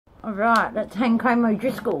Alright, let's hang Colm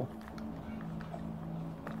O'Driscoll.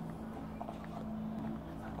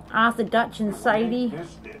 Arthur, Dutch and Sadie.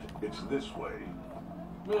 It's this way.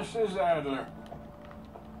 Mrs. Adler,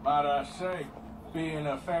 might I say, being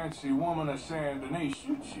a fancy woman of St Denis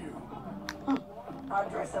suits you.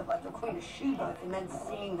 I'd dress up like the Queen of Sheba and then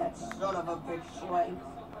seeing that son of a bitch slave.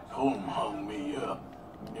 Colm hung me up,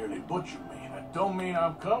 nearly butchered me, and it don't mean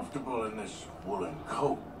I'm comfortable in this woolen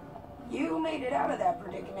coat. You made it out of that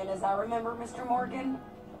predicament, as I remember, Mr. Morgan.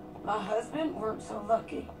 My husband weren't so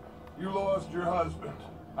lucky. You lost your husband.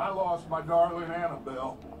 I lost my darling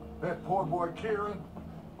Annabelle. That poor boy Kieran.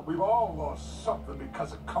 We've all lost something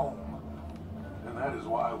because of Colm. And that is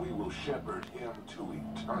why we will shepherd him to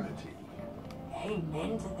eternity.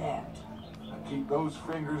 Amen to that. And keep those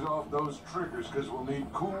fingers off those triggers, because we'll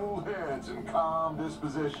need cool heads and calm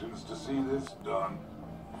dispositions to see this done.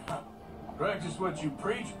 Practice what you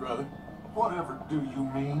preach, brother. Whatever do you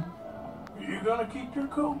mean? Are you gonna keep your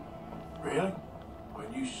cool? Really?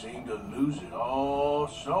 When you seem to lose it all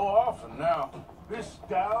so often now. This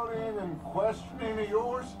doubting and questioning of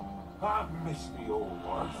yours? I miss the old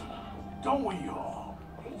ones. Don't we all?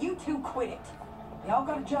 You two quit it. Y'all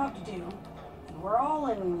got a job to do. And we're all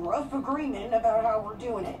in rough agreement about how we're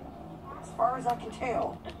doing it. As far as I can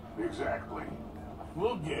tell. Exactly.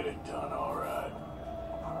 We'll get it done, all right.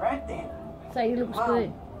 All right, then. Sadie looks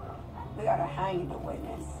good. We gotta hang the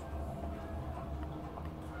witness.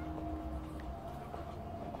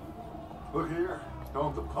 Look here.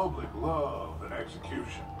 Don't the public love an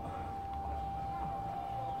execution?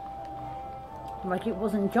 Like it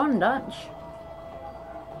wasn't John, Dutch.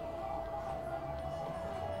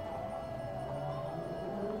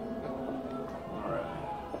 Alright.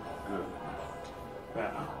 Good.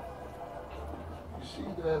 Now, you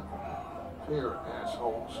see that pair of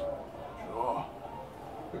assholes? Sure.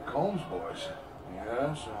 The Colm's boys.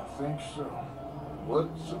 Yes, I think so. What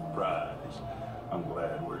surprise. I'm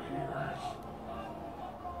glad we're here.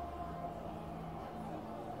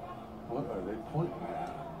 What are they pointing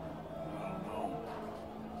at? I don't know.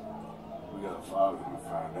 We gotta follow them and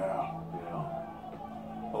find out.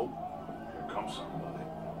 Yeah. Oh, here comes somebody.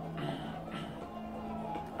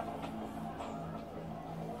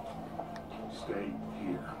 Stay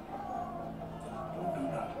here. Don't do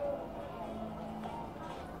nothing.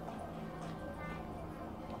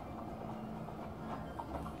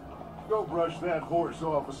 Go brush that horse,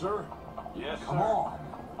 officer. Yes, Come on.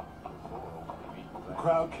 The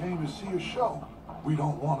crowd came to see a show. We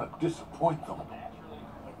don't want to disappoint them.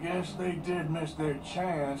 I guess they did miss their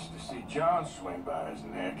chance to see John swing by his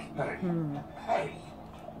neck. Hey,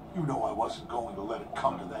 you know I wasn't going to let it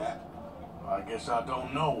come to that. I guess I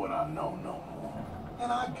don't know what I know no more.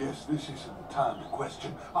 And I guess this isn't the time to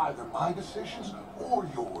question either my decisions or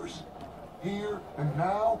yours. Here and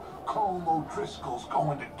now, Colm O'Driscoll's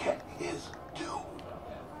going to get his due.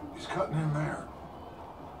 He's cutting in there.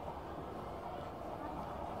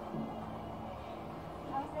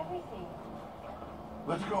 How's everything?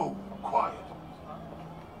 Let's go. Quiet.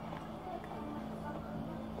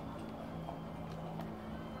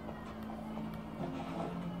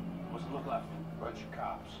 What's it look like? Bunch of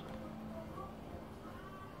cops.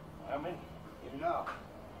 How many? You know.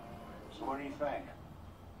 So what do you think?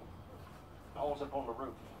 Paul's up on the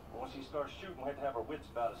roof. Once he starts shooting, we have to have our wits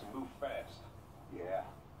about us and move fast. Yeah,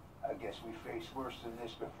 I guess we faced worse than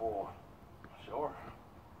this before. Sure.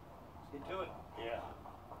 Let's get to it. Yeah.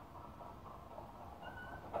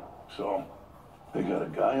 So, they got a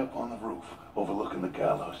guy up on the roof overlooking the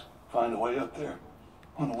gallows. Find a way up there,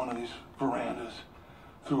 onto one of these verandas,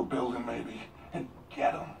 through a building maybe, and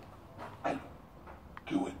get him. And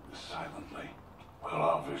do it silently. Well,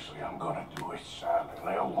 obviously, I'm gonna do it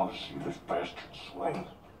silently. I want to see this bastard swing.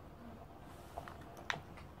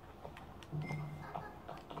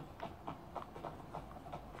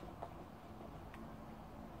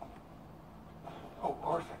 Oh,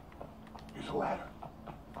 Arthur, here's a ladder.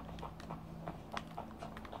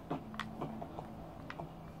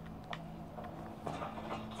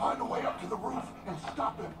 Find a way up to the roof and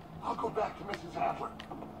stop him. I'll go back to Mrs. Adler.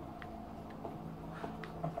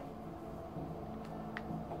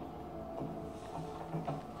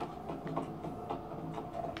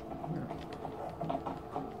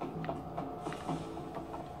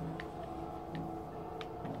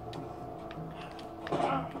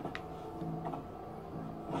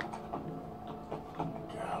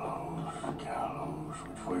 Gallows.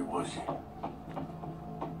 Which way was he?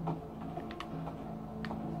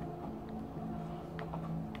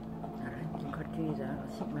 Do that.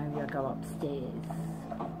 I think maybe I'll go upstairs.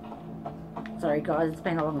 Sorry guys, it's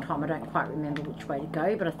been a long time. I don't quite remember which way to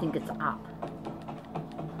go, but I think it's up.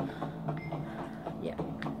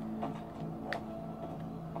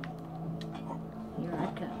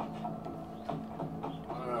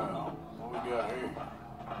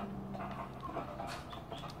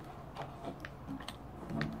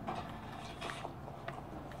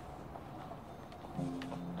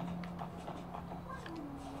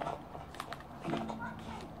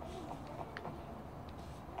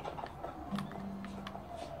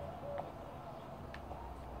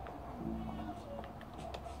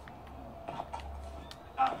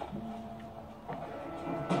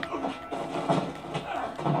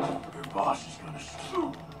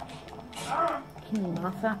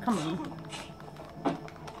 Arthur, come on.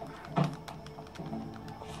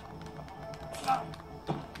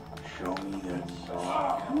 Show me that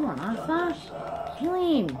saw. Come on, Arthur. Kill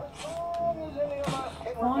him.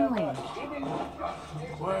 Finally.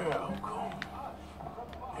 Well, Colm,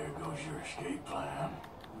 there goes your escape plan.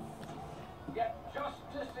 Yet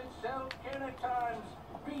justice itself can at times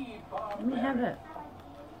be Let me have it.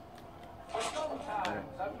 For sometimes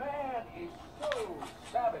a man is so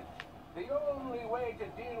savage, the only way to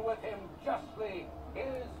deal with him justly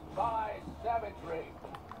is by savagery.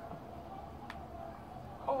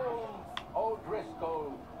 Colm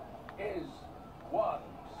O'Driscoll is one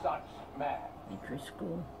such man.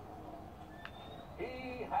 Driscoll.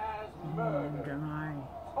 He has murdered, Dunno.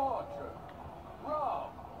 tortured,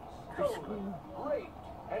 robbed, stolen, raped,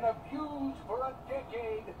 and abused for a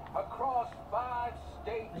decade across 5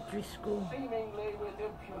 states, Driscoll. seemingly with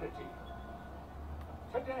impunity.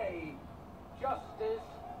 Today, justice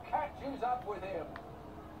catches up with him.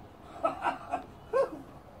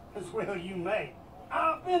 As well you may.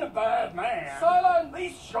 I've been a bad man. Silence!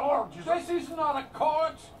 These charges are... This is not a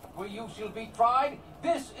court where you shall be tried.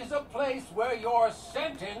 This is a place where your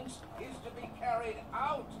sentence is to be carried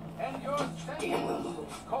out. And your sentence,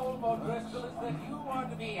 Colm O'Driscoll, is that you are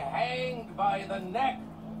to be hanged by the neck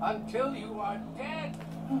until you are dead.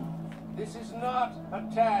 This is not a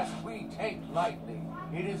task we take lightly.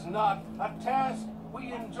 It is not a task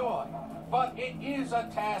we enjoy. But it is a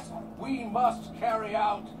task we must carry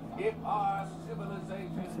out if our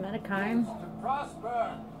civilization What's the matter, Colm? is to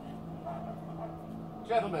prosper.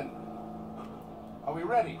 Gentlemen, are we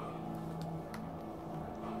ready?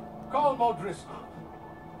 Colm O'Driscoll,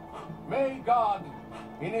 may God,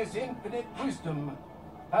 in his infinite wisdom,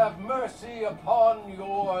 have mercy upon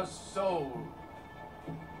your soul.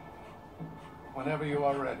 Whenever you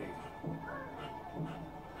are ready.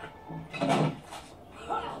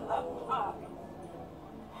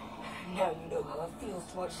 Now you know how it feels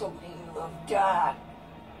to watch somebody you love die.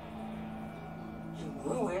 You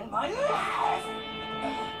ruined my life!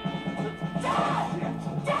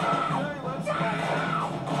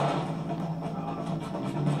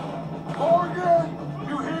 Morgan,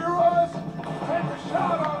 you hear us? Take a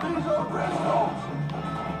shot on these O'Driscolls.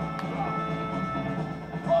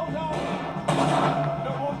 Close on!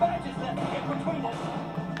 No more badges left to get between us.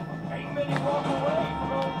 Ain't many walk away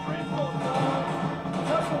from O'Driscoll's doors.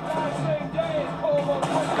 Just will die same day as Colm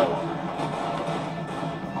O'Driscoll.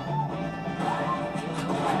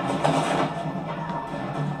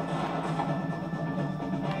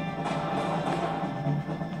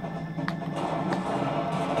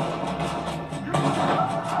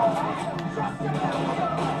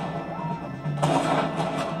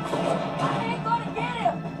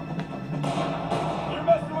 You're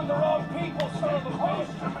messing with the wrong people, son of a bitch.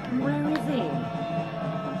 Where is he?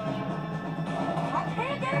 I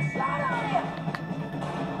can't get a shot on him!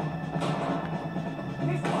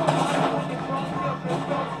 This is the line that gets wrong here,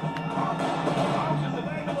 Driscoll. House is the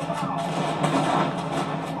name of the law.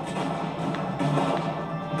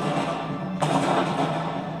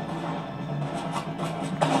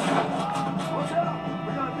 Look out!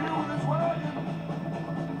 We gotta deal with this wagon.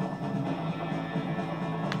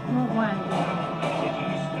 What wagon?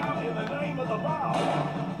 Stop in the name of the law.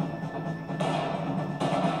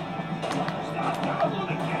 Stop gobbling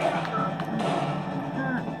the gander.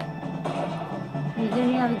 Can't use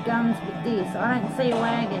any other guns but this. I don't see a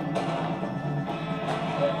wagon.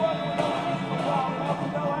 They're running with those pistols long enough to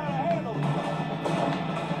know how to handle them.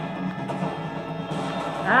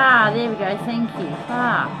 Ah, there we go. Thank you.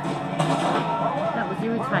 Fuck. That was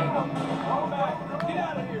irritating. Go back. Get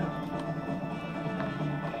out of here.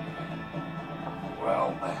 Well,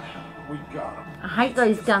 we got him. I hate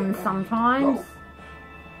those guns sometimes.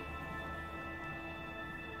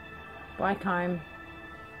 Bye, Colm.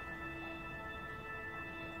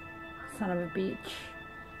 Son of a bitch.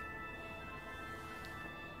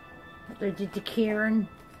 What they did to Kieran.